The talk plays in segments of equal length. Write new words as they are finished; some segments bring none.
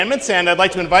And I'd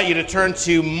like to invite you to turn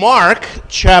to Mark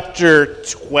chapter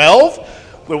 12,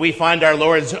 where we find our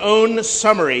Lord's own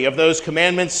summary of those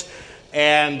commandments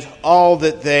and all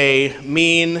that they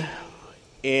mean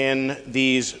in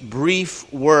these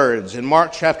brief words. In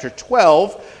Mark chapter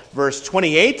 12, verse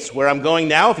 28, where I'm going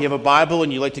now, if you have a Bible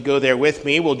and you'd like to go there with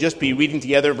me, we'll just be reading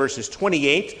together verses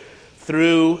 28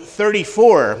 through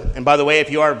 34. And by the way,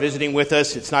 if you are visiting with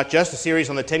us, it's not just a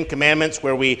series on the Ten Commandments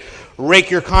where we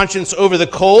rake your conscience over the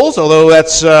coals, although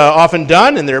that's often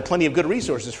done, and there are plenty of good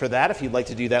resources for that if you'd like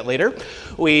to do that later.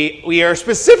 We are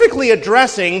specifically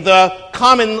addressing the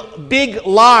common big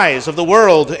lies of the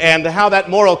world and how that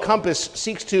moral compass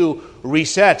seeks to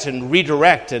reset and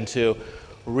redirect and to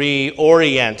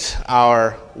reorient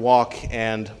our walk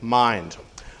and mind.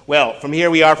 Well, from here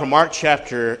we are from Mark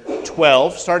chapter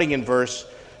 12, starting in verse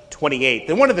 28.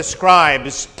 Then one of the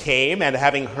scribes came, and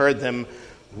having heard them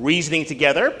reasoning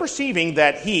together, perceiving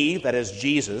that he, that is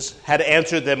Jesus, had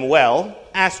answered them well,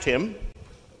 asked him,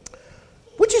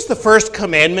 "Which is the first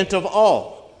commandment of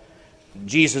all?"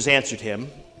 Jesus answered him,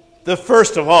 "The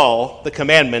first of all the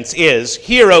commandments is,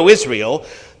 Hear, O Israel,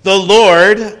 the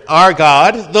Lord our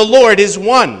God, the Lord is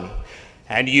one.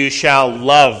 And you shall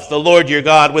love the Lord your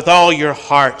God with all your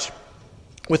heart,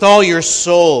 with all your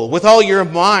soul, with all your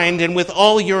mind, and with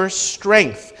all your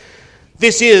strength.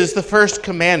 This is the first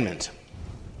commandment.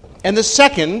 And the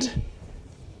second,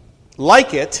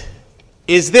 like it,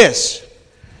 is this: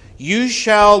 you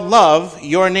shall love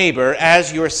your neighbor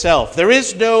as yourself. There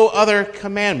is no other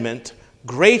commandment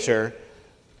greater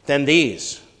than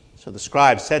these." So the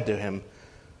scribe said to him,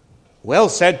 "Well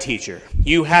said, teacher.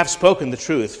 You have spoken the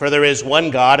truth, for there is one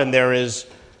God, and there is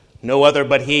no other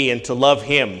but He, and to love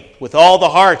Him with all the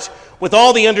heart, with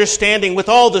all the understanding, with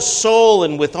all the soul,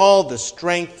 and with all the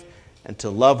strength, and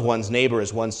to love one's neighbor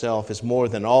as oneself is more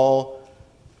than all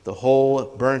the whole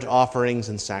burnt offerings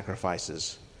and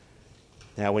sacrifices."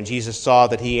 Now when Jesus saw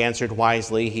that he answered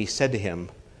wisely, he said to him,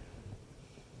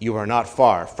 "You are not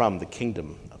far from the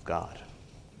kingdom of God."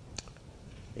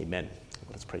 Amen.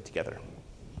 Let's pray together.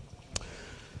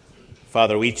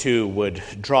 Father, we too would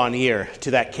draw near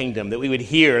to that kingdom, that we would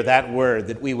hear that word,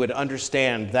 that we would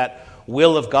understand that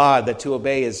will of God, that to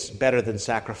obey is better than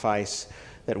sacrifice,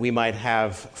 that we might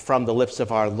have from the lips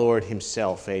of our Lord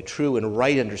himself a true and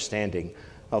right understanding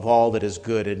of all that is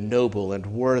good and noble and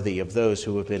worthy of those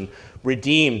who have been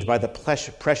redeemed by the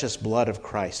precious blood of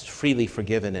Christ, freely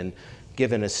forgiven and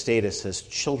given a status as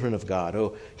children of God.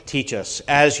 Oh, teach us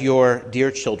as your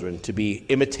dear children to be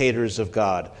imitators of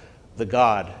God, the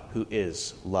God who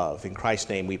is love. In Christ's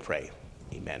name we pray.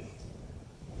 Amen.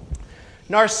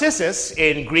 Narcissus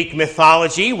in Greek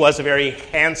mythology was a very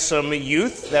handsome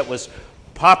youth that was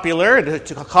popular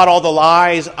and caught all the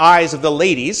eyes of the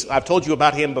ladies. I've told you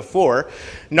about him before.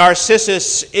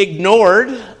 Narcissus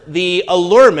ignored the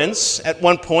allurements at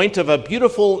one point of a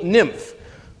beautiful nymph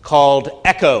called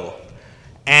Echo.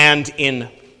 And in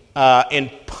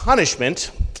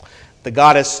punishment, the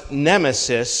goddess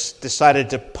Nemesis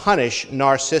decided to punish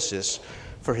Narcissus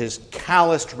for his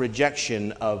calloused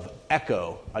rejection of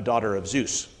Echo, a daughter of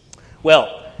Zeus.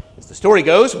 Well, as the story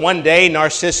goes, one day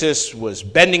Narcissus was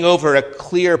bending over a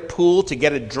clear pool to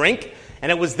get a drink,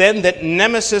 and it was then that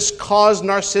Nemesis caused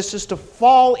Narcissus to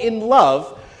fall in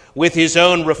love with his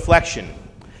own reflection.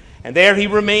 And there he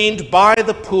remained by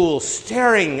the pool,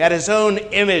 staring at his own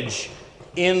image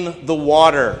in the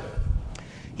water.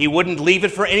 He wouldn't leave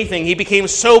it for anything. He became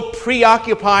so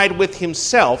preoccupied with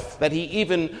himself that he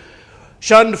even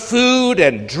shunned food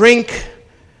and drink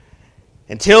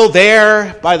until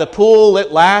there by the pool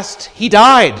at last he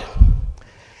died.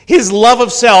 His love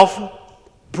of self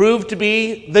proved to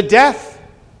be the death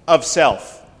of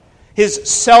self. His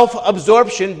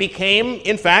self-absorption became,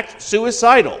 in fact,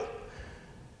 suicidal.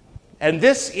 And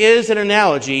this is an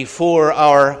analogy for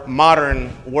our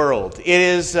modern world. It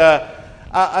is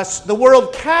the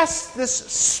world casts this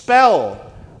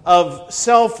spell of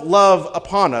self-love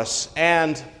upon us,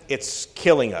 and it's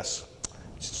killing us.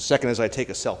 Just a second as I take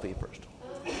a selfie first.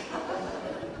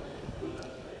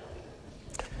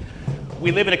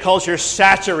 We live in a culture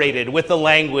saturated with the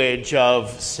language of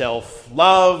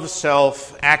self-love,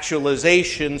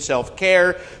 self-actualization,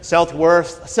 self-care,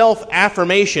 self-worth,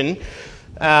 self-affirmation.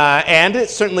 And it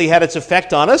certainly had its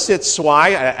effect on us. It's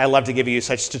why I love to give you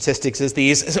such statistics as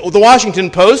these. The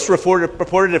Washington Post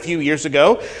reported a few years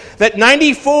ago that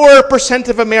 94%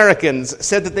 of Americans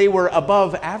said that they were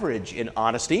above average in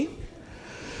honesty.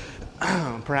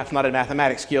 Perhaps not in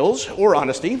mathematics skills or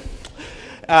honesty.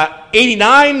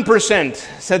 89%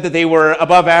 said that they were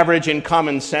above average in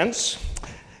common sense.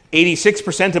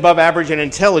 86% above average in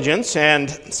intelligence, and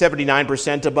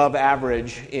 79% above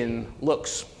average in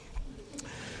looks.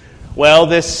 Well,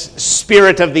 this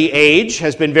spirit of the age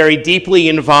has been very deeply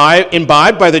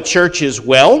imbibed by the church as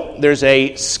well. There's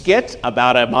a skit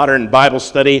about a modern Bible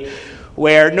study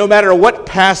where no matter what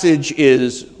passage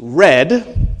is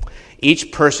read,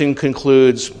 each person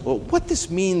concludes, well, what this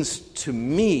means to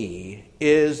me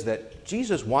is that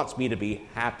Jesus wants me to be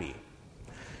happy.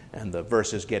 And the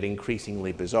verses get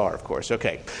increasingly bizarre, of course.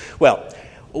 Okay, well,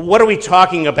 what are we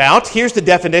talking about? Here's the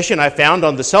definition I found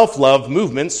on the Self-Love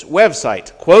Movement's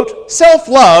website. Quote,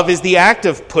 self-love is the act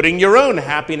of putting your own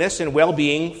happiness and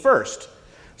well-being first,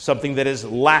 something that is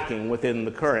lacking within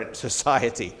the current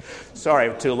society.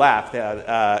 Sorry to laugh.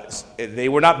 They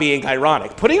were not being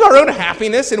ironic. Putting our own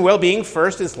happiness and well-being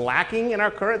first is lacking in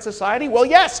our current society? Well,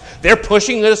 yes, they're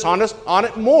pushing us on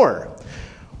it more.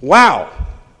 Wow.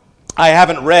 I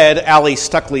haven't read Ali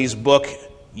Stuckley's book,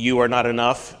 You Are Not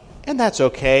Enough, and that's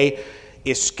okay.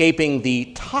 Escaping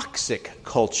the Toxic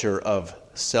Culture of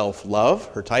Self-Love,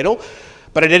 her title.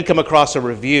 But I did come across a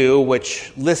review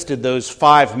which listed those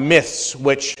 5 myths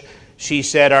which she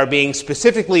said are being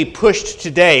specifically pushed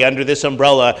today under this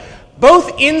umbrella,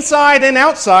 both inside and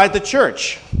outside the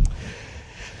church.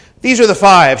 These are the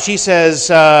 5. She says,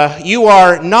 you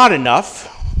are not enough.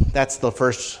 That's the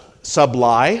first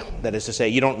sub-lie. That is to say,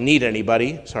 you don't need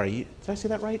anybody. Sorry, did I say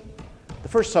that right? The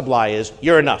first sub-lie is,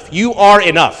 you're enough. You are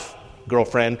enough,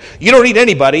 girlfriend. You don't need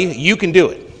anybody. You can do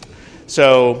it.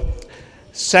 So,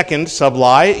 second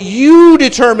sub-lie, you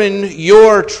determine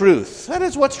your truth. That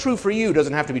is, what's true for you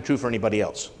doesn't have to be true for anybody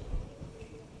else.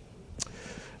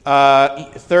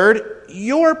 Third,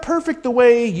 you're perfect the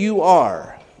way you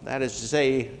are. That is to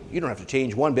say, you don't have to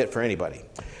change one bit for anybody.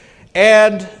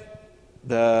 And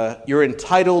you're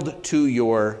entitled to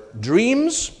your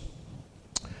dreams,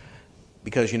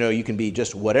 because, you can be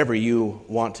just whatever you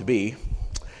want to be.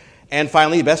 And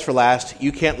finally, best for last,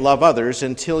 you can't love others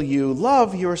until you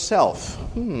love yourself.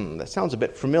 That sounds a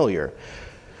bit familiar.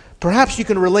 Perhaps you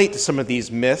can relate to some of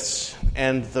these myths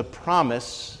and the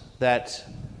promise that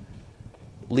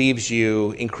leaves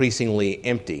you increasingly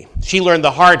empty. She learned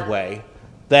the hard way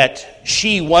that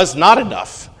she was not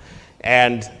enough.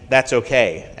 And that's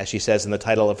okay, as she says in the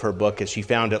title of her book, as she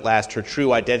found at last her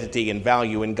true identity and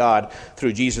value in God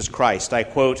through Jesus Christ. I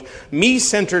quote,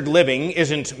 me-centered living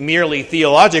isn't merely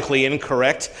theologically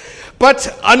incorrect,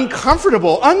 but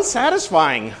uncomfortable,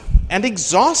 unsatisfying, and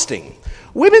exhausting.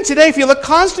 Women today feel a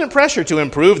constant pressure to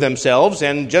improve themselves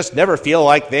and just never feel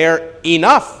like they're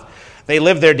enough. They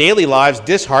live their daily lives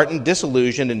disheartened,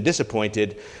 disillusioned, and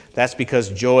disappointed. That's because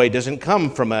joy doesn't come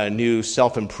from a new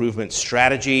self-improvement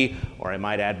strategy, or I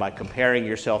might add, by comparing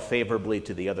yourself favorably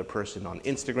to the other person on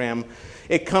Instagram.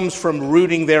 It comes from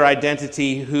rooting their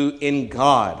identity in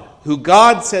God, who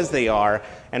God says they are,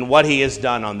 and what He has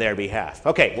done on their behalf.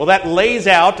 Okay, well, that lays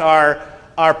out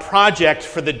our project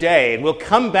for the day, and we'll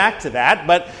come back to that,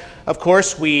 but of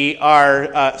course, we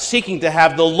are seeking to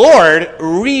have the Lord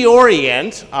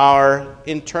reorient our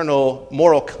internal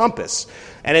moral compass.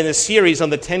 And in this series on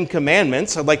the 10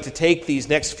 Commandments, I'd like to take these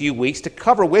next few weeks to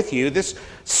cover with you this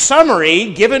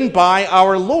summary given by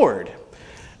our Lord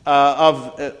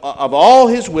of all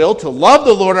His will, to love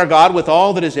the Lord our God with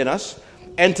all that is in us,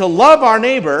 and to love our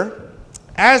neighbor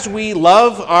as we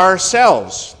love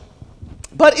ourselves.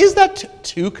 But is that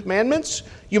 2 commandments,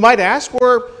 you might ask,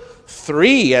 or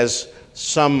 3, as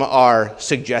some are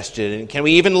suggested? And can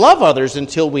we even love others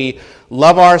until we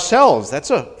love ourselves? That's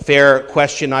a fair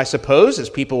question, I suppose, as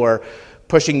people are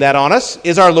pushing that on us.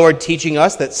 Is our Lord teaching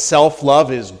us that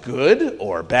self-love is good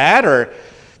or bad, or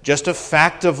just a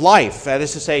fact of life? That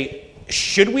is to say,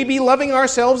 should we be loving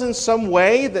ourselves in some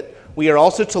way that we are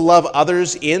also to love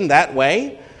others in that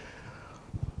way?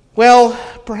 Well,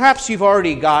 perhaps you've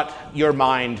already got your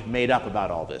mind made up about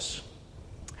all this.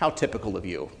 How typical of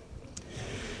you.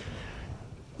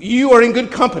 You are in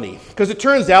good company, because it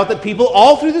turns out that people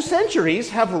all through the centuries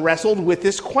have wrestled with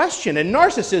this question, and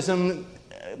narcissism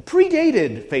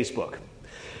predated Facebook.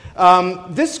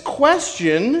 This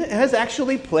question has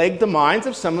actually plagued the minds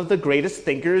of some of the greatest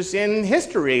thinkers in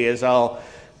history, as I'll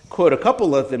quote a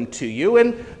couple of them to you,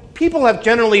 and people have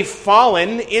generally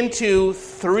fallen into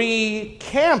 3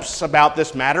 camps about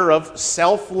this matter of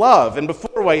self-love. And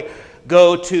before we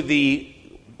go to the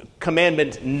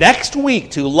commandment next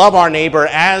week to love our neighbor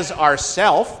as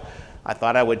ourself, I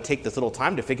thought I would take this little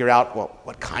time to figure out, well,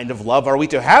 what kind of love are we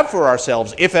to have for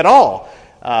ourselves, if at all?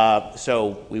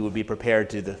 So we would be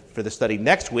prepared for the study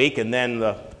next week, and then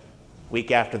the week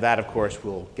after that, of course,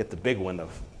 we'll get the big one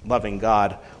of loving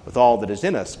God with all that is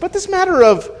in us. But this matter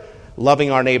of loving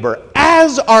our neighbor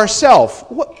as ourself,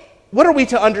 what are we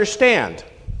to understand?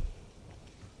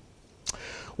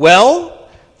 Well,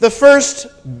 the first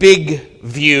big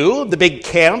view, the big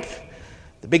camp,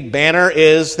 The big banner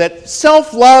is that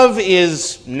self-love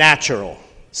is natural.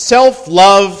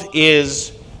 Self-love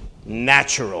is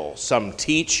natural, some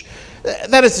teach.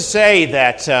 That is to say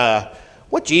that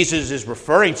what Jesus is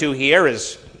referring to here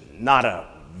is not a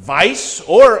vice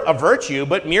or a virtue,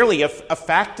 but merely a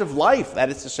fact of life. That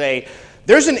is to say,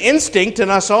 there's an instinct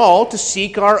in us all to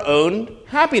seek our own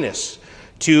happiness,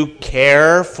 to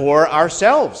care for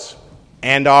ourselves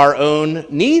and our own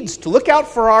needs, to look out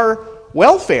for our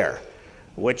welfare,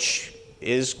 which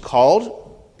is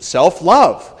called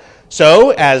self-love.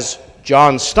 So, as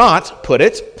John Stott put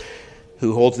it,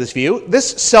 who holds this view, this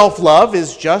self-love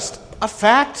is just a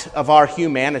fact of our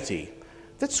humanity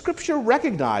that Scripture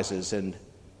recognizes and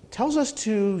tells us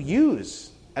to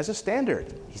use as a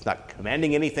standard. He's not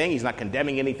commanding anything. He's not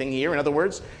condemning anything here. In other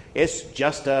words, it's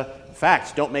just a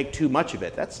fact. Don't make too much of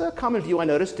it. That's a common view I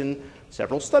noticed in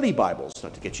several study Bibles.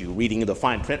 Not to get you reading the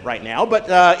fine print right now, but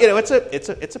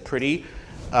it's a pretty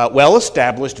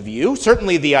well-established view.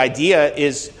 Certainly the idea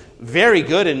is very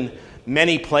good in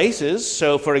many places.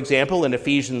 So, for example, in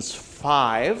Ephesians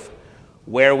 5,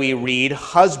 where we read,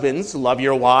 "Husbands, love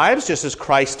your wives, just as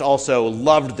Christ also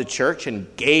loved the church and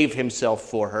gave himself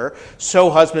for her. So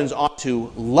husbands ought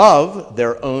to love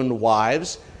their own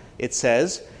wives," it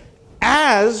says,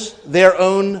 "as their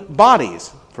own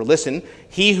bodies." For listen,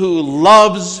 "He who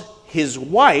loves his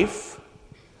wife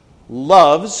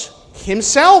loves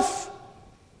himself."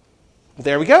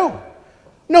 There we go.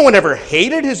 No one ever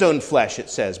hated his own flesh, it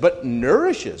says, but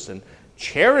nourishes and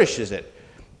cherishes it,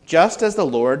 just as the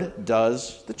Lord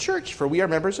does the church, for we are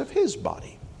members of his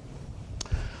body.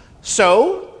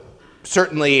 So,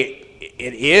 certainly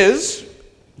it is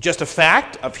just a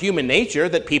fact of human nature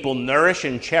that people nourish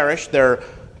and cherish their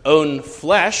own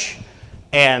flesh,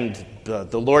 and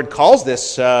the Lord calls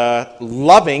this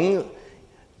loving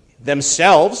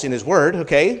themselves in his word,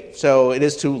 okay? So it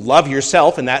is to love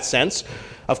yourself in that sense.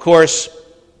 Of course,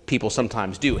 people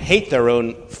sometimes do hate their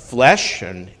own flesh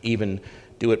and even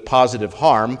do it positive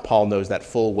harm. Paul knows that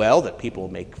full well, that people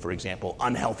make, for example,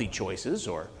 unhealthy choices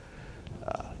or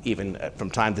even from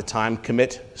time to time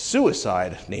commit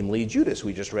suicide, namely Judas,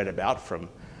 we just read about from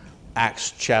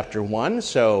Acts chapter 1.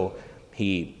 So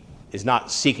he is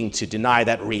not seeking to deny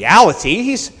that reality.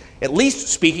 He's at least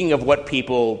speaking of what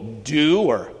people do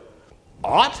or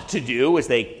ought to do as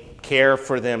they care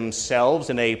for themselves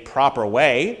in a proper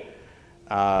way.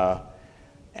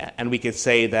 And we could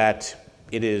say that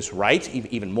it is right,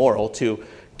 even moral, to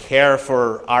care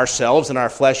for ourselves and our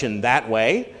flesh in that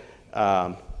way.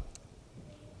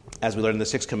 As we learned in the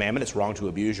Sixth Commandment, it's wrong to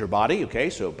abuse your body, okay,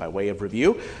 so by way of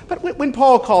review. But when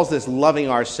Paul calls this loving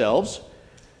ourselves,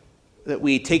 that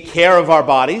we take care of our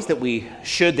bodies, that we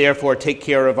should therefore take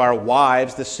care of our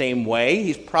wives the same way,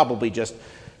 he's probably just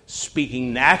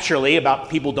speaking naturally about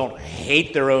people don't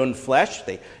hate their own flesh.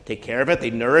 They take care of it, they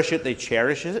nourish it, they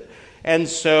cherish it. And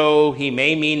so he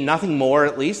may mean nothing more,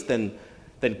 at least, than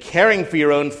caring for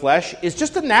your own flesh is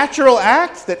just a natural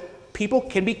act that people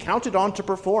can be counted on to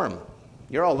perform.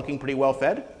 You're all looking pretty well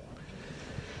fed.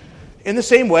 In the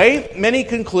same way, many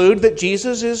conclude that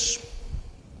Jesus is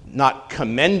not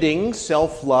commending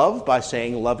self-love by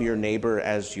saying, love your neighbor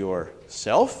as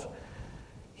yourself.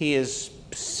 He is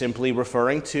simply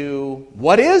referring to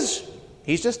what is.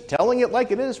 He's just telling it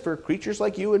like it is for creatures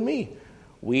like you and me.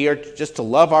 We are just to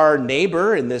love our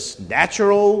neighbor in this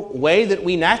natural way that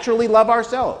we naturally love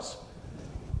ourselves.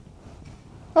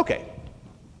 Okay.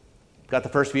 Got the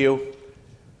first view.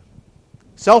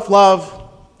 Self-love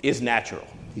is natural.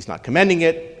 He's not commending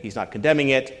it. He's not condemning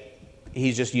it.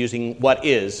 He's just using what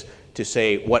is to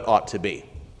say what ought to be.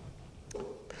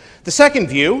 The second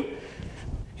view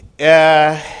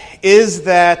is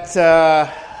that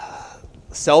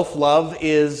self-love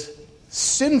is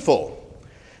sinful.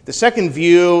 The second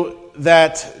view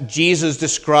that Jesus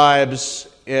describes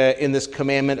in this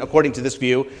commandment, according to this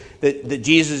view, that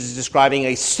Jesus is describing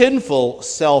a sinful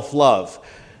self-love.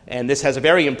 And this has a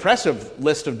very impressive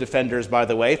list of defenders, by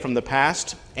the way, from the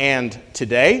past and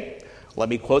today. Let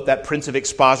me quote that Prince of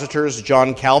Expositors,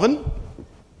 John Calvin.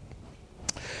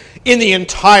 In the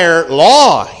entire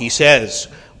law, he says,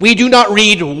 we do not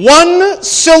read one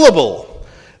syllable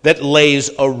that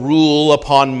lays a rule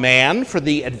upon man for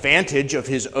the advantage of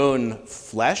his own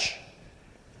flesh.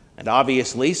 And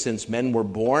obviously, since men were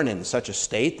born in such a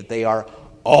state that they are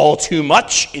all too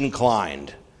much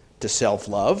inclined to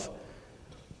self-love,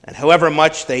 and however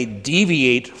much they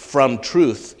deviate from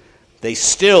truth, they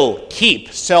still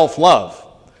keep self-love.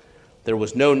 There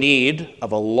was no need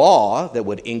of a law that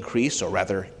would increase, or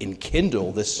rather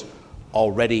enkindle, this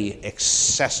already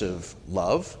excessive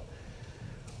love.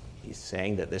 He's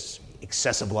saying that this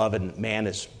excessive love in man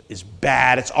is is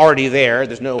bad. It's already there.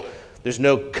 There's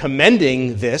no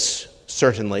commending this,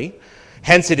 certainly.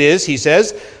 Hence it is, he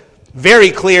says,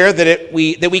 very clear that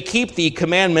we keep the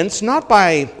commandments not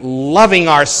by loving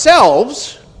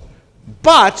ourselves,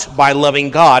 but by loving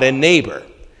God and neighbor.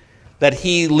 That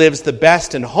he lives the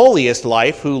best and holiest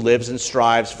life who lives and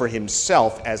strives for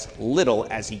himself as little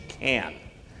as he can.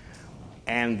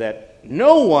 And that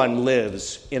no one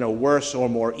lives in a worse or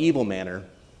more evil manner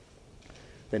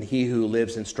than he who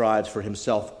lives and strives for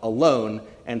himself alone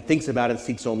and thinks about and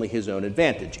seeks only his own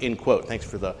advantage. End quote. Thanks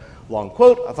for the long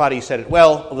quote. I thought he said it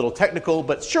well, a little technical,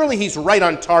 but surely he's right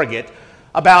on target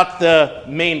about the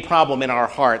main problem in our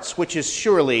hearts, which is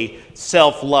surely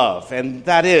self-love. And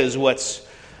that is what's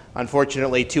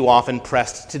unfortunately too often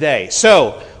pressed today.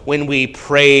 So, when we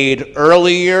prayed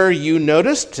earlier, you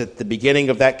noticed at the beginning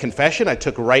of that confession, I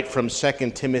took right from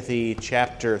 2 Timothy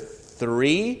chapter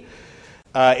 3.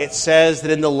 It says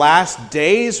that in the last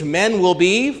days, men will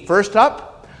be, first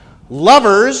up,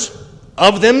 lovers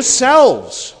of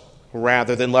themselves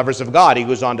rather than lovers of God, he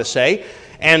goes on to say.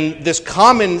 And this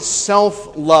common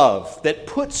self-love that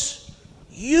puts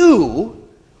you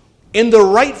in the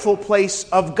rightful place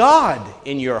of God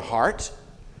in your heart,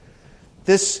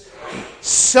 this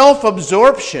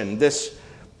self-absorption, this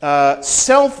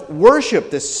self-worship,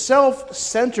 this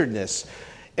self-centeredness,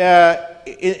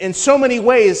 in so many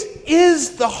ways,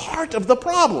 is the heart of the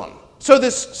problem. So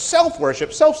this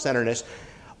self-worship, self-centeredness,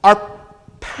 are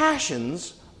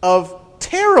passions of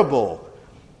terrible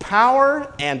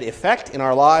power and effect in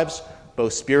our lives,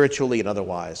 both spiritually and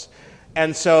otherwise.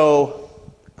 And so,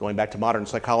 going back to modern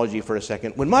psychology for a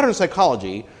second, when modern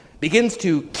psychology begins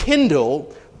to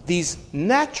kindle these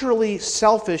naturally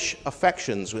selfish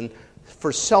affections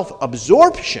for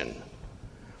self-absorption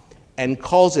and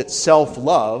calls it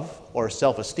self-love or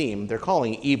self-esteem, they're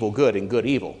calling evil good and good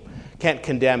evil. Can't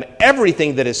condemn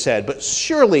everything that is said, but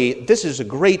surely this is a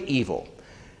great evil.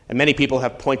 And many people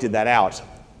have pointed that out.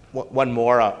 One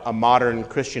more, a modern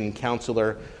Christian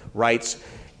counselor writes,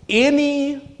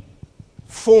 any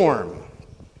form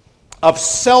of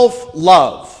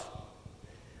self-love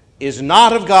is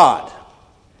not of God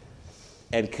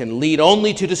and can lead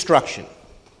only to destruction.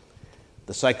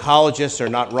 The psychologists are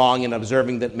not wrong in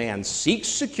observing that man seeks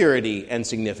security and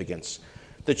significance.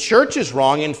 The church is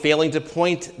wrong in failing to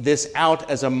point this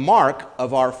out as a mark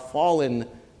of our fallen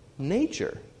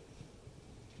nature.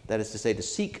 That is to say, to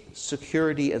seek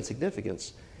security and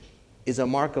significance is a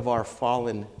mark of our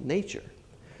fallen nature.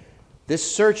 This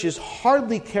search is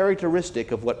hardly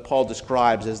characteristic of what Paul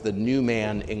describes as the new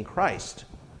man in Christ.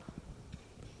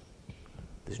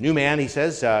 This new man, he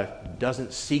says,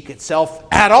 doesn't seek itself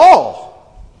at all.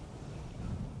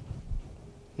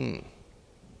 You're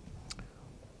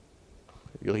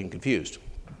looking confused.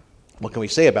 What can we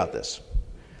say about this?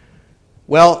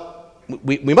 Well,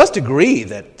 we must agree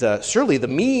that surely the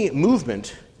me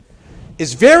movement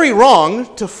is very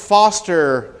wrong to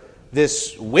foster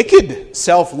this wicked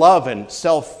self-love and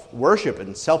self-worship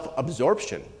and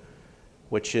self-absorption,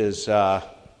 which is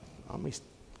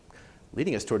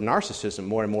leading us toward narcissism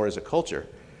more and more as a culture.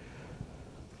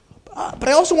 But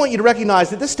I also want you to recognize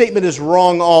that this statement is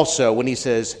wrong also when he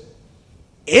says,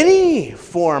 any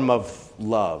form of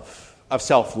love, of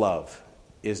self-love,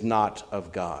 is not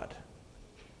of God.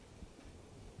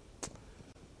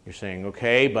 You're saying,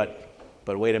 okay, but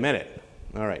wait a minute.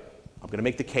 All right, I'm going to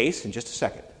make the case in just a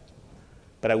second.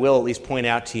 But I will at least point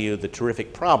out to you the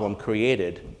terrific problem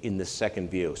created in this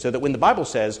second view. So that when the Bible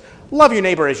says, love your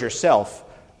neighbor as yourself,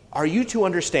 are you to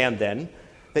understand then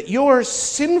that your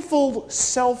sinful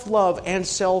self-love and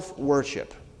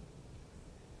self-worship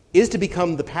is to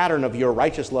become the pattern of your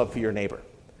righteous love for your neighbor?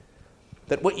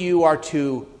 That what you are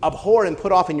to abhor and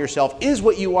put off in yourself is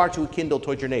what you are to kindle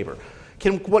toward your neighbor?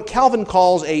 Can what Calvin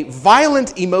calls a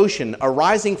violent emotion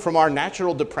arising from our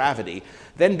natural depravity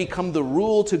then become the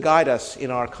rule to guide us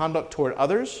in our conduct toward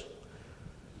others?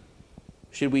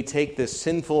 Should we take this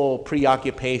sinful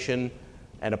preoccupation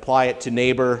and apply it to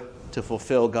neighbor to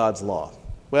fulfill God's law?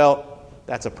 Well,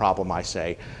 that's a problem, I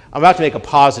say. I'm about to make a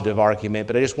positive argument,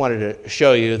 but I just wanted to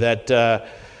show you that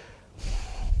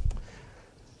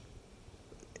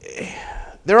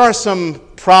there are some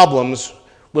problems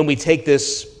when we take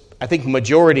this, I think,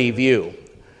 majority view.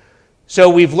 So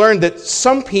we've learned that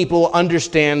some people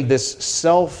understand this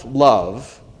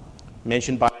self-love,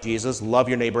 mentioned by Jesus, love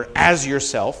your neighbor as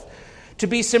yourself, to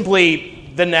be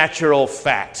simply the natural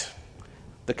fact.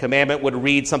 The commandment would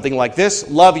read something like this: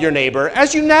 love your neighbor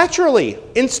as you naturally,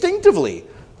 instinctively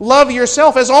love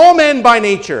yourself, as all men by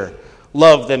nature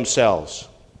love themselves.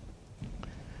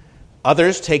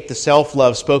 Others take the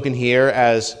self-love spoken here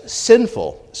as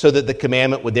sinful, so that the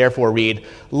commandment would therefore read,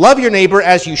 "Love your neighbor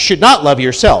as you should not love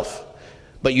yourself,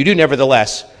 but you do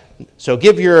nevertheless. So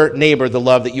give your neighbor the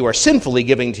love that you are sinfully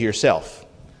giving to yourself."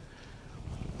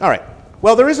 All right.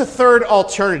 Well, there is a third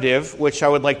alternative, which I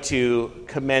would like to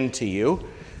commend to you,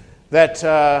 that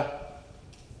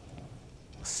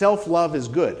self-love is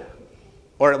good,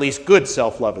 or at least good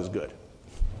self-love is good.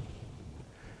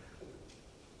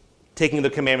 Taking the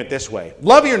commandment this way: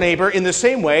 love your neighbor in the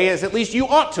same way as at least you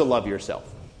ought to love yourself.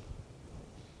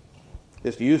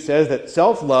 This view says that the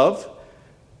self-love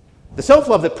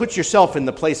that puts yourself in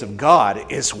the place of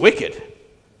God is wicked,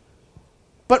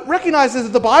 but recognizes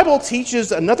that the Bible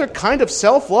teaches another kind of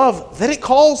self-love that it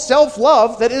calls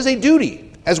self-love that is a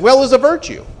duty as well as a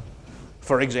virtue.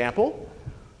 For example,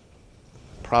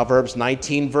 Proverbs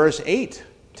 19 verse 8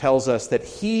 tells us that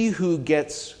he who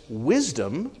gets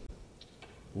wisdom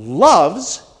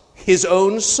loves his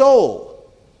own soul.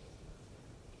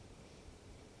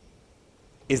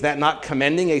 Is that not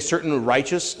commending a certain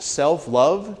righteous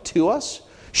self-love to us?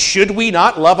 Should we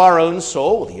not love our own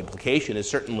soul? Well, the implication is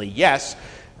certainly yes.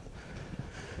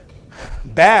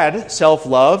 Bad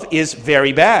self-love is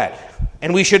very bad,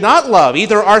 and we should not love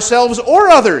either ourselves or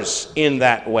others in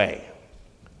that way.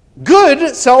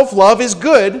 Good self-love is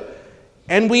good,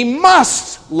 and we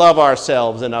must love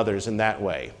ourselves and others in that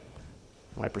way.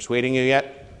 Am I persuading you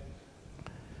yet?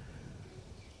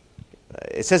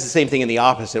 It says the same thing in the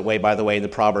opposite way, by the way, in the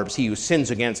Proverbs. He who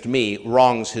sins against me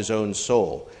wrongs his own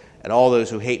soul, and all those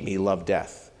who hate me love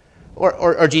death.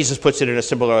 Or Jesus puts it in a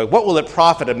similar way. What will it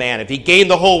profit a man if he gain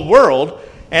the whole world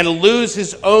and lose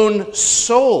his own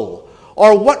soul?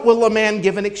 Or what will a man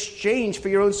give in exchange for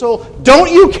your own soul?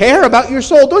 Don't you care about your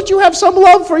soul? Don't you have some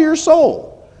love for your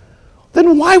soul?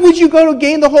 Then why would you go to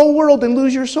gain the whole world and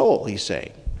lose your soul, he's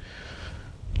saying.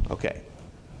 Okay.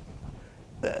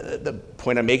 The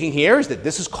point I'm making here is that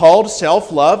this is called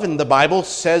self-love, and the Bible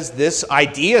says this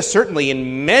idea, certainly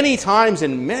in many times,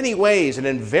 in many ways, and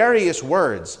in various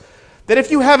words, that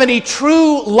if you have any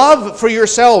true love for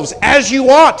yourselves, as you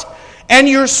ought, and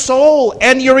your soul,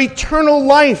 and your eternal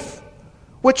life,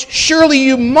 which surely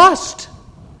you must,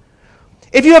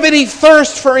 if you have any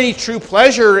thirst for any true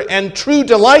pleasure and true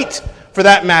delight, for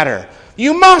that matter,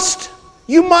 you must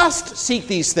seek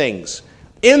these things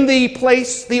in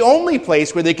the only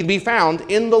place where they can be found,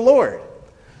 in the Lord.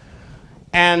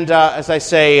 And as I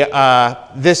say,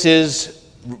 this is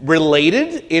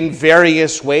related in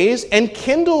various ways and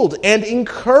kindled and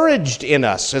encouraged in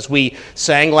us, as we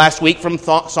sang last week from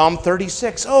Psalm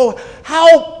 36. Oh,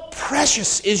 how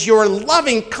precious is your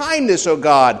loving kindness, O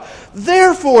God!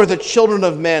 Therefore the children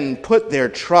of men put their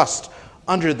trust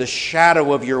under the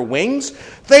shadow of your wings.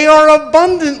 They are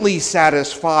abundantly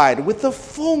satisfied with the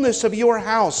fullness of your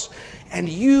house, and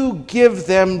you give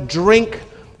them drink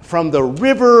from the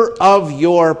river of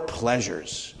your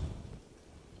pleasures.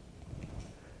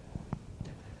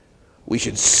 We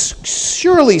should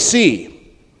surely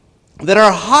see that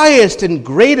our highest and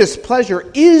greatest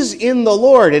pleasure is in the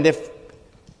Lord, and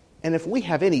if we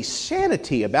have any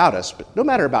sanity about us, but no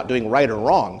matter about doing right or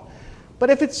wrong, but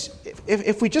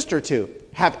if we just are to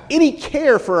have any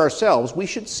care for ourselves, we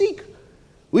should seek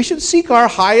our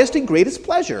highest and greatest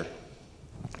pleasure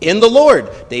in the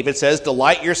Lord. David says,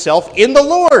 "Delight yourself in the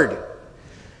Lord,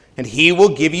 and he will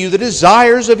give you the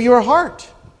desires of your heart."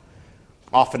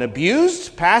 Often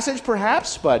abused passage,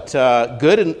 perhaps, but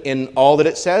good in all that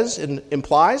it says and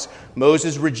implies.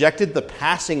 Moses rejected the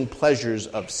passing pleasures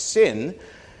of sin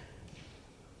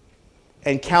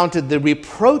and counted the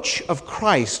reproach of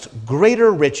Christ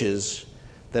greater riches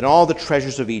than all the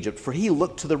treasures of Egypt, for he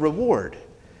looked to the reward.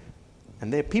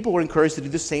 And the people were encouraged to do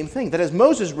the same thing. That as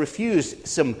Moses refused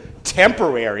some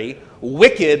temporary,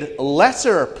 wicked,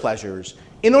 lesser pleasures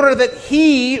in order that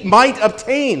he might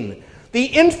obtain the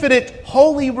infinite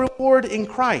holy reward in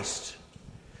Christ.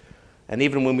 And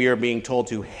even when we are being told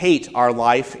to hate our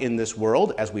life in this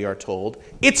world, as we are told,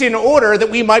 it's in order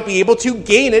that we might be able to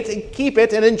gain it and keep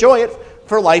it and enjoy it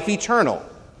for life eternal.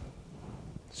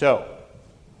 So,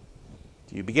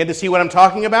 do you begin to see what I'm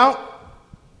talking about?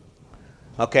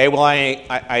 Okay, well,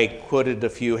 I quoted a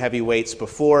few heavyweights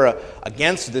before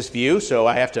against this view, so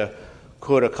I have to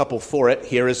quote a couple for it.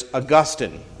 Here is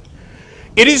Augustine.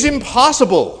 "It is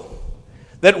impossible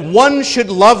that one should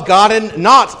love God and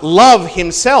not love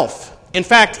himself. In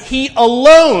fact, he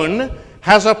alone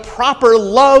has a proper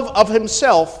love of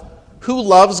himself who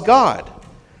loves God.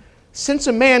 Since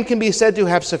a man can be said to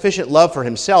have sufficient love for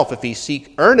himself if he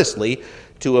seek earnestly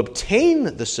to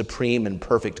obtain the supreme and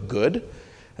perfect good,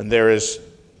 and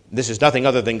this is nothing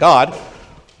other than God,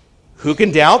 who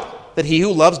can doubt that he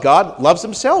who loves God loves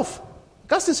himself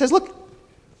Augustine says, look,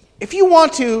 if you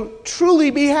want to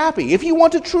truly be happy, if you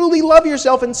want to truly love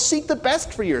yourself and seek the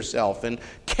best for yourself and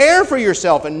care for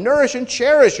yourself and nourish and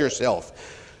cherish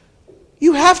yourself,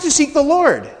 you have to seek the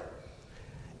Lord.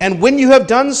 And when you have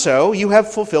done so, you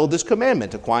have fulfilled this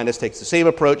commandment. Aquinas takes the same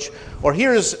approach. Or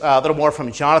here's a little more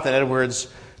from Jonathan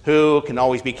Edwards, who can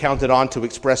always be counted on to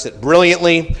express it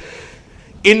brilliantly.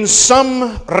 In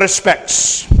some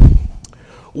respects,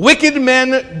 wicked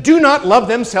men do not love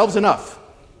themselves enough.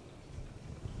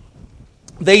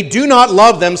 They do not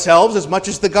love themselves as much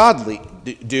as the godly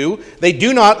do. They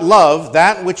do not love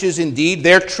that which is indeed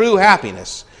their true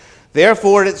happiness.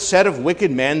 Therefore, it is said of wicked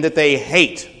men that they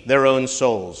hate their own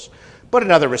souls. But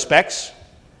in other respects,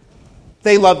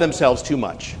 they love themselves too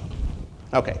much.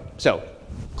 Okay, so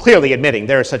clearly admitting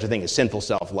there is such a thing as sinful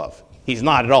self-love. He's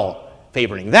not at all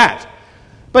favoring that.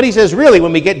 But he says, really,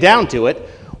 when we get down to it,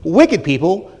 wicked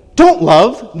people don't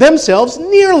love themselves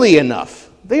nearly enough.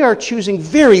 They are choosing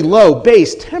very low,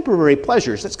 base, temporary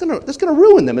pleasures. That's going to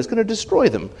ruin them. It's going to destroy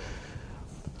them.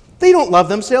 They don't love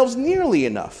themselves nearly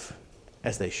enough,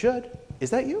 as they should.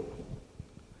 Is that you?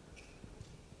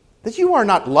 That you are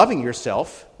not loving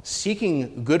yourself,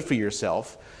 seeking good for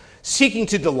yourself, seeking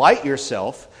to delight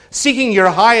yourself, seeking your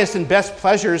highest and best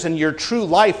pleasures and your true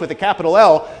life with a capital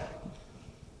L.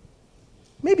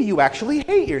 Maybe you actually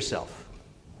hate yourself.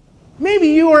 Maybe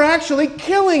you are actually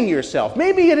killing yourself.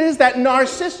 Maybe it is that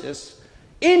Narcissus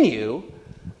in you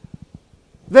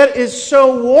that is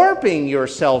so warping your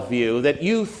self-view that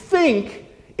you think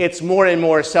it's more and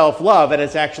more self-love and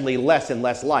it's actually less and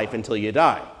less life until you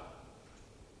die.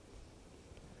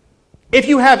 If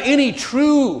you have any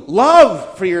true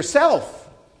love for yourself,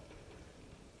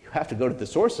 you have to go to the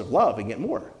source of love and get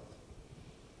more.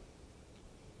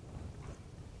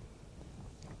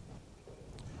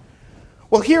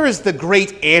 Well, here is the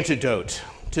great antidote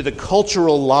to the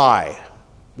cultural lie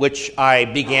which I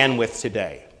began with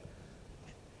today.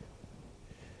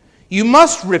 You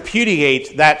must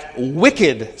repudiate that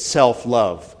wicked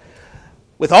self-love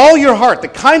with all your heart, the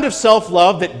kind of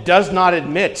self-love that does not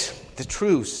admit the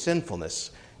true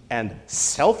sinfulness and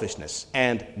selfishness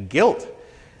and guilt,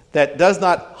 that does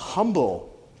not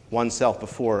humble oneself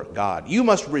before God. You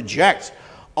must reject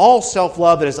all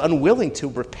self-love that is unwilling to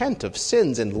repent of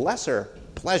sins and lesser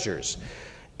pleasures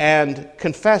and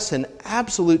confess an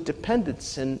absolute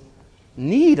dependence and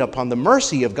need upon the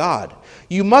mercy of God.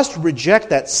 You must reject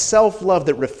that self-love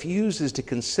that refuses to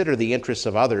consider the interests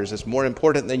of others as more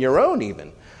important than your own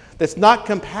even, that's not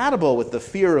compatible with the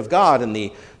fear of God and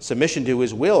the submission to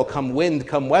His will, come wind,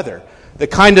 come weather, the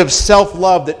kind of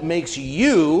self-love that makes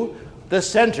you the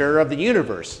center of the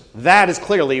universe. That is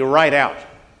clearly right out.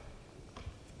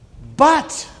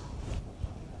 But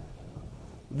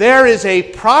there is a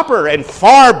proper and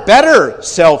far better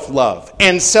self-love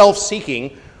and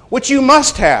self-seeking which you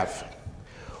must have,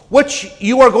 which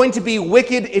you are going to be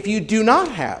wicked if you do not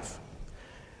have.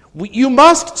 You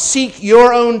must seek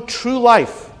your own true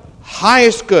life,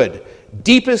 highest good,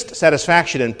 deepest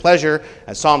satisfaction and pleasure.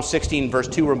 As Psalm 16 verse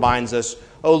 2 reminds us,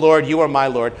 O Lord, you are my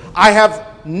Lord. I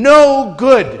have no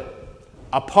good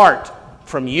apart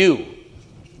from you.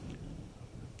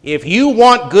 If you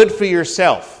want good for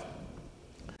yourself,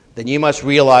 then you must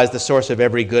realize the source of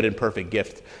every good and perfect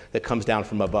gift that comes down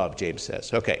from above, James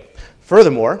says. Okay.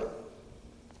 Furthermore,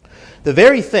 the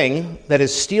very thing that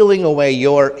is stealing away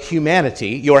your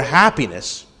humanity, your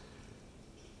happiness,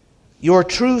 your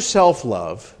true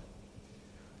self-love,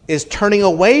 is turning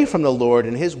away from the Lord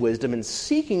and His wisdom and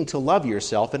seeking to love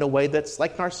yourself in a way that's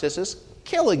like Narcissus,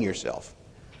 killing yourself.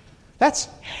 That's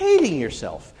hating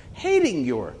yourself, hating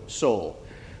your soul,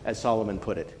 as Solomon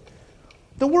put it.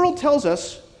 The world tells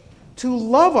us to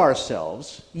love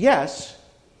ourselves, yes,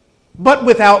 but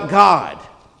without God.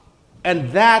 And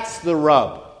that's the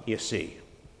rub, you see.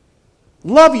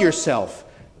 Love yourself,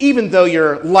 even though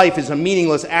your life is a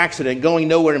meaningless accident, going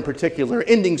nowhere in particular,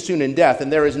 ending soon in death,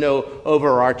 and there is no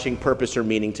overarching purpose or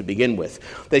meaning to begin with.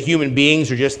 That human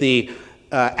beings are just the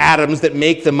atoms that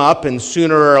make them up, and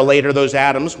sooner or later those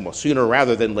atoms, well, sooner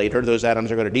rather than later, those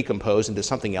atoms are going to decompose into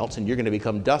something else, and you're going to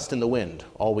become dust in the wind.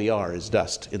 All we are is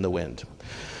dust in the wind,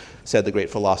 said the great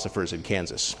philosophers in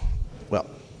Kansas. Well,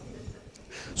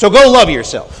 so go love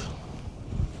yourself.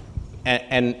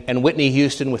 And Whitney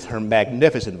Houston, with her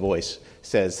magnificent voice,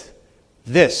 says,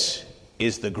 this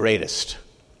is the greatest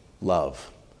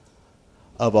love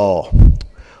of all.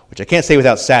 Which I can't say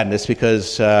without sadness,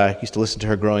 because I used to listen to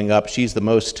her growing up. She's the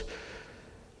most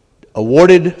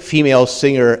awarded female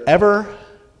singer ever,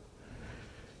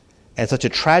 and such a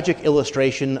tragic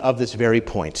illustration of this very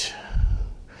point.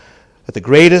 that the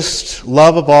greatest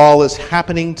love of all is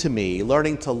happening to me.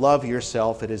 Learning to love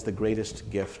yourself, it is the greatest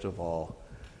gift of all.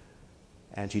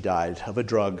 And she died of a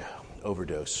drug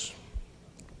overdose.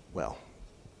 Well,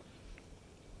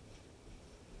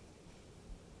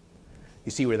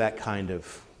 you see where that kind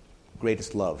of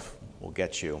greatest love will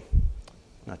get you,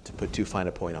 not to put too fine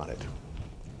a point on it.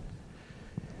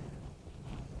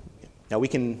 Now we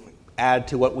can add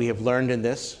to what we have learned in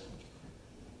this,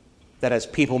 that as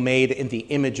people made in the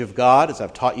image of God, as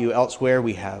I've taught you elsewhere,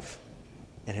 we have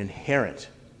an inherent,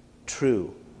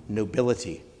 true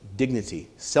nobility, dignity,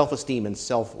 self-esteem, and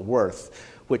self-worth,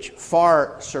 which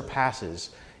far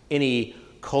surpasses any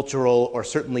cultural or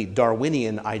certainly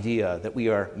Darwinian idea that we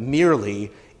are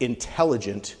merely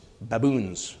intelligent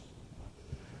baboons.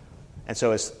 And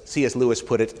so, as C.S. Lewis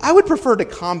put it, I would prefer to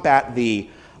combat the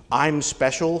I'm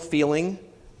special feeling,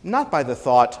 not by the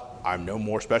thought I'm no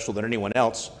more special than anyone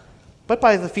else, but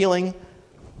by the feeling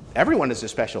everyone is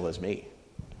as special as me.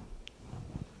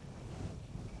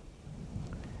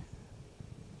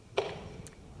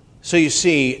 So you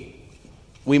see,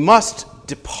 we must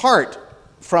depart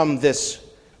from this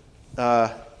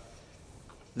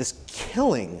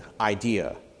killing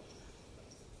idea.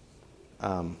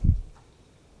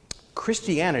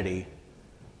 Christianity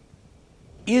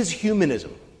is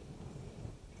humanism.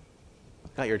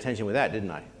 Got your attention with that, didn't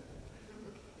I?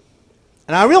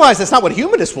 And I realize that's not what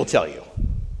humanists will tell you.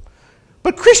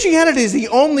 But Christianity is the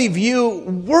only view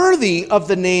worthy of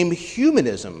the name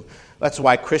humanism. That's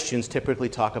why Christians typically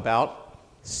talk about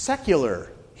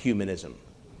secular humanism.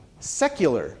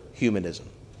 Secular humanism.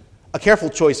 A careful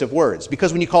choice of words,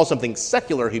 because when you call something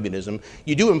secular humanism,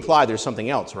 you do imply there's something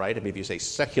else, right? I mean, if you say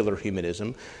secular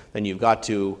humanism, then you've got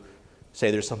to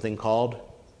say there's something called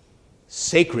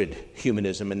sacred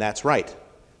humanism, and that's right.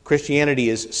 Christianity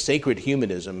is sacred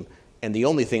humanism, and the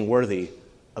only thing worthy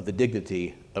of the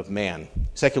dignity of man.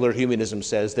 Secular humanism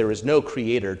says there is no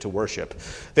creator to worship.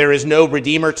 There is no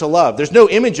redeemer to love. There's no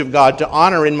image of God to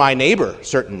honor in my neighbor,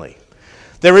 certainly.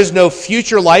 There is no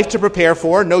future life to prepare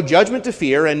for, no judgment to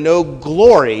fear, and no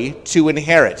glory to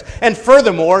inherit. And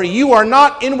furthermore, you are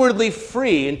not inwardly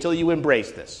free until you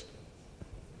embrace this.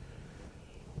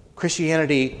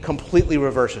 Christianity completely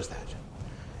reverses that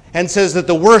and says that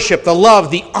the worship, the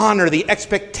love, the honor, the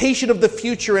expectation of the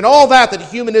future, and all that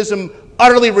humanism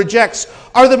utterly rejects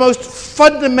are the most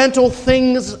fundamental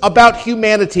things about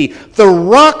humanity, the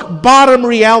rock-bottom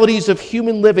realities of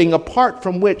human living, apart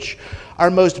from which our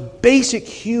most basic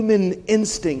human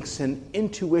instincts and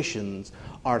intuitions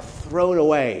are thrown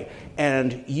away,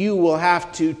 and you will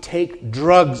have to take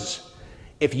drugs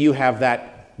if you have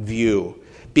that view,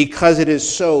 because it is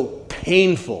so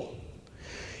painful.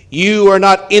 You are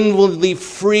not inwardly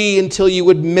free until you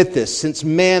admit this, since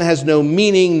man has no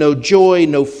meaning, no joy,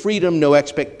 no freedom, no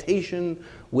expectation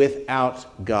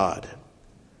without God.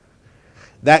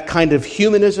 That kind of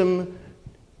humanism,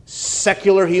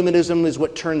 secular humanism, is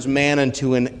what turns man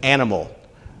into an animal,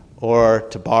 or,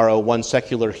 to borrow one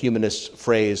secular humanist's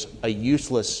phrase, a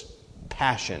useless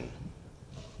passion,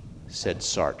 said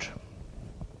Sartre.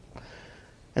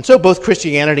 And so both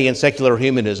Christianity and secular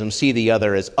humanism see the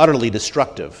other as utterly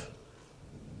destructive.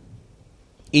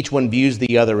 Each one views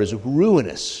the other as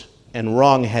ruinous and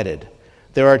wrong-headed.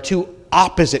 There are two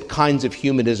opposite kinds of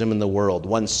humanism in the world,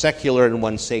 one secular and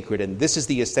one sacred, and this is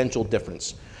the essential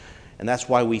difference. And that's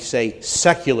why we say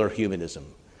secular humanism.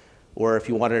 Or if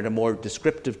you wanted a more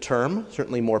descriptive term,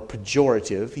 certainly more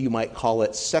pejorative, you might call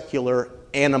it secular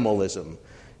animalism,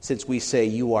 since we say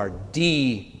you are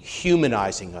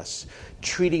dehumanizing us,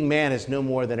 treating man as no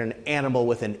more than an animal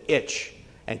with an itch,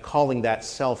 and calling that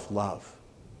self-love.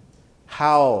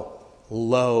 How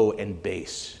low and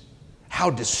base,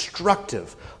 how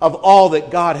destructive of all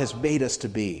that God has made us to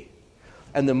be.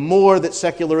 And the more that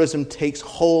secularism takes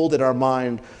hold in our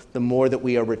mind, the more that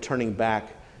we are returning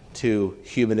back to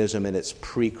humanism in its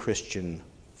pre-Christian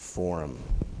form.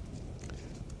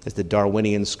 As the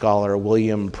Darwinian scholar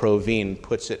William Provine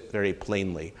puts it very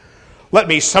plainly, let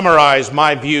me summarize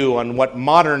my view on what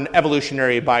modern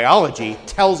evolutionary biology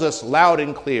tells us loud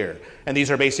and clear. And these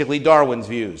are basically Darwin's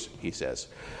views, he says.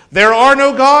 There are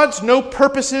no gods, no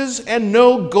purposes, and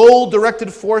no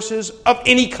goal-directed forces of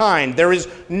any kind. There is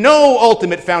no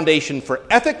ultimate foundation for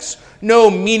ethics, no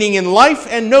meaning in life,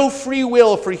 and no free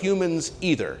will for humans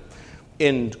either.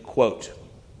 End quote.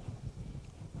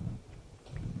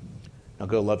 Now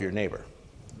go love your neighbor.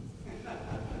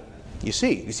 You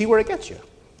see where it gets you.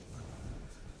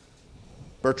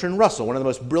 Bertrand Russell, one of the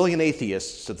most brilliant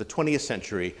atheists of the 20th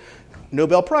century,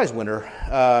 Nobel Prize winner,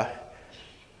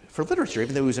 for literature,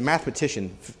 even though he was a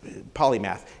mathematician,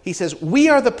 polymath. He says, "We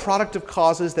are the product of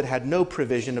causes that had no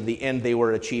prevision of the end they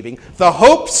were achieving. The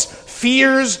hopes,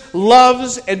 fears,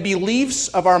 loves, and beliefs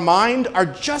of our mind are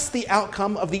just the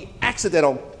outcome of the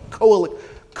accidental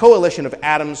coalition of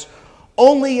atoms.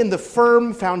 Only in the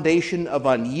firm foundation of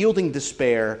unyielding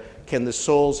despair can the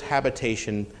soul's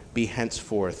habitation be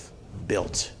henceforth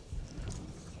built."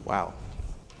 Wow.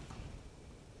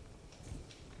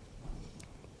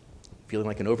 Feeling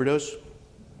like an overdose?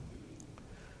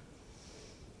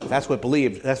 If that's what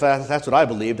I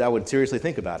believed, I would seriously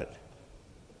think about it.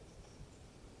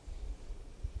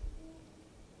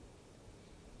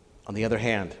 On the other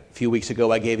hand, a few weeks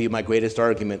ago I gave you my greatest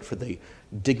argument for the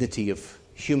dignity of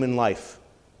human life,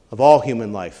 of all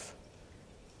human life.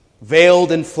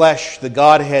 Veiled in flesh, the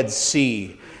Godhead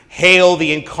see. Hail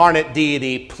the incarnate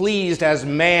deity, pleased as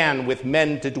man with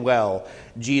men to dwell.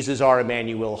 Jesus our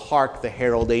Emmanuel, hark the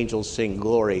herald angels sing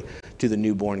glory to the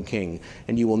newborn King.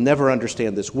 And you will never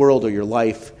understand this world or your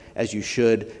life as you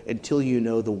should until you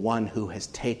know the one who has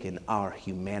taken our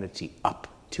humanity up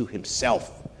to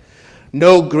himself.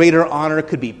 No greater honor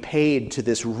could be paid to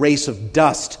this race of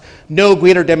dust. No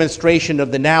greater demonstration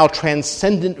of the now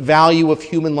transcendent value of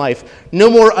human life. No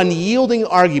more unyielding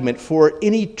argument for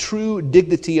any true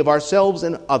dignity of ourselves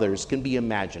and others can be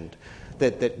imagined.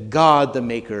 That God the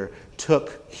Maker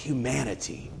took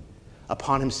humanity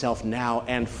upon himself now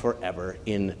and forever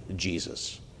in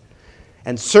Jesus.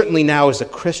 And certainly now as a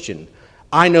Christian,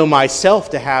 I know myself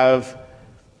to have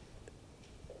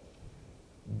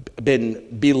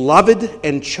been beloved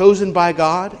and chosen by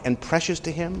God and precious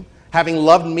to him, having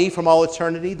loved me from all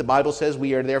eternity. The Bible says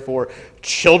we are therefore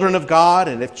children of God,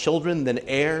 and if children, then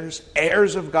heirs,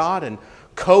 heirs of God and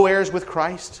co-heirs with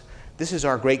Christ. This is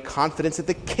our great confidence that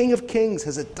the King of Kings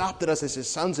has adopted us as his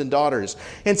sons and daughters.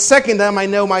 And second, I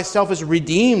know myself as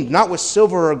redeemed, not with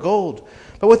silver or gold,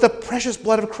 but with the precious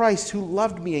blood of Christ who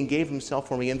loved me and gave himself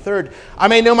for me. And third, I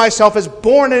may know myself as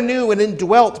born anew and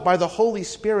indwelt by the Holy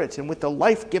Spirit and with the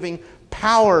life-giving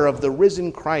power of the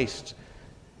risen Christ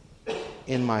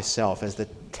in myself as the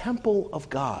temple of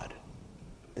God.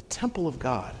 The temple of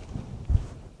God.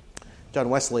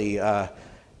 John Wesley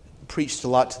preached a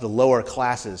lot to the lower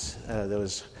classes. There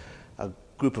was a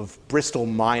group of Bristol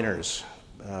miners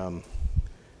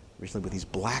recently with these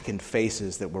blackened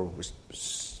faces that were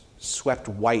swept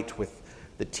white with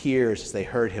the tears as they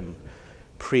heard him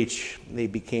preach. They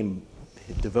became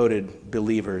devoted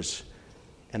believers,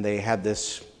 and they had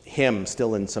this hymn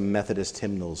still in some Methodist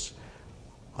hymnals: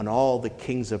 "On all the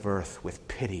kings of earth with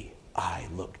pity I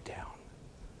look down,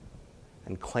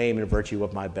 and claim in virtue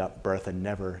of my birth a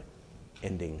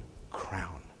never-ending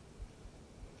crown."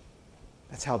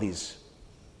 That's how these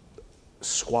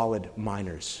squalid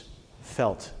miners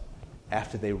felt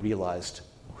after they realized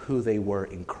who they were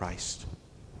in Christ.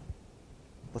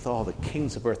 With all the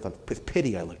kings of earth, with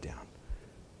pity I look down.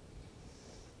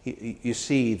 You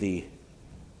see the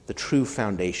true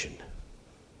foundation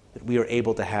that we are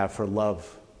able to have for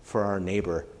love for our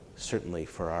neighbor, certainly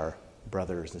for our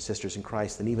brothers and sisters in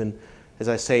Christ, and even, as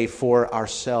I say, for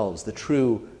ourselves, the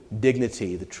true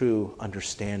dignity, the true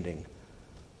understanding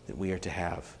that we are to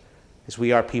have, as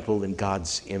we are people in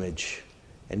God's image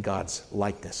and God's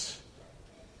likeness,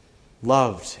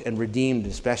 loved and redeemed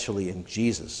especially in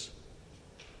Jesus.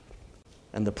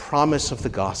 And the promise of the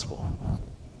gospel,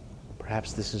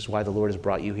 perhaps this is why the Lord has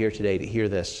brought you here today to hear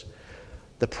this.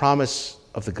 The promise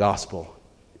of the gospel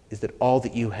is that all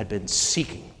that you had been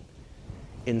seeking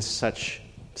in such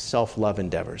self-love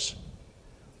endeavors,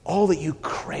 all that you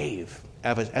crave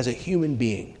as a human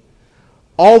being,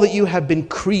 all that you have been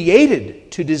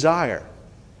created to desire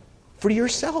for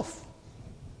yourself,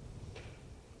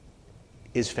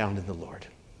 is found in the Lord.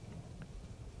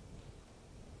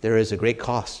 There is a great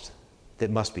cost that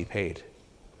must be paid,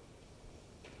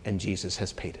 and Jesus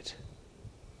has paid it.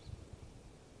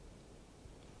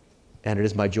 And it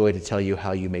is my joy to tell you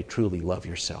how you may truly love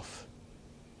yourself.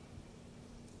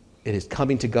 It is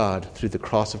coming to God through the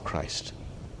cross of Christ.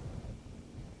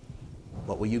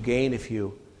 What will you gain if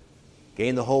you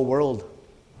gain the whole world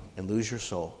and lose your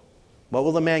soul? What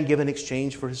will a man give in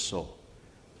exchange for his soul?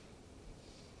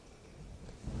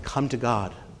 Come to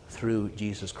God through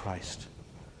Jesus Christ,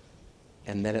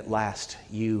 and then at last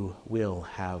you will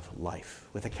have life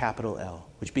with a capital L,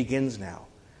 which begins now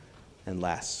and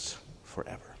lasts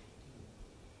forever.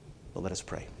 Well, let us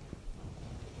pray.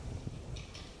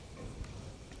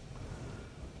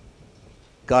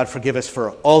 God, forgive us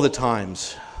for all the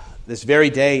times, this very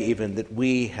day even, that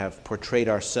we have portrayed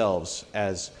ourselves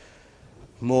as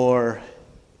more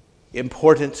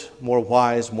important, more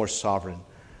wise, more sovereign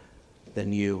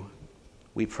than you.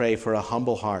 We pray for a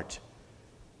humble heart,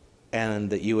 and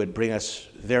that you would bring us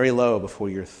very low before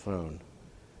your throne.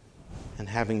 And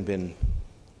having been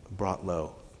brought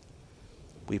low,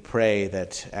 we pray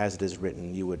that, as it is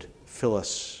written, you would fill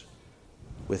us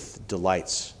with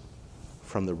delights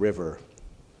from the river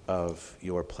of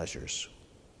your pleasures.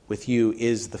 With you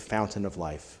is the fountain of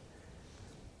life.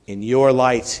 In your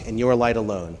light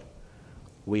alone,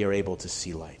 we are able to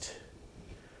see light.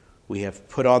 We have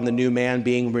put on the new man,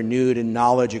 being renewed in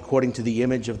knowledge according to the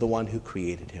image of the one who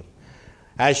created him.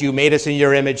 As you made us in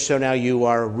your image, so now you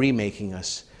are remaking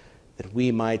us, that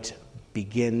we might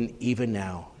begin even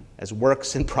now, as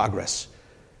works in progress,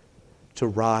 to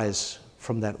rise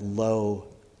from that low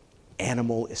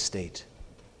animal estate.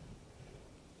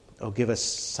 Oh, give us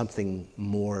something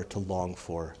more to long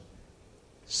for,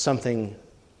 something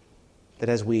that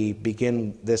as we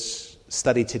begin this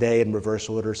study today in reverse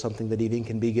order, something that even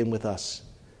can begin with us,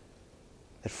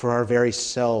 that for our very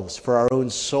selves, for our own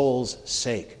soul's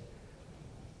sake,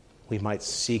 we might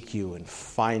seek you and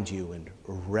find you and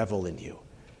revel in you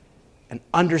and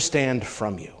understand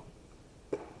from you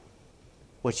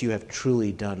what you have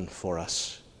truly done for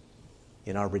us,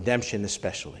 in our redemption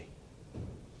especially.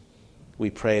 We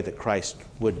pray that Christ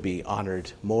would be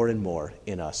honored more and more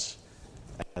in us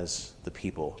as the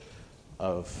people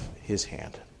of his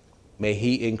hand. May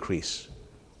he increase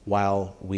while we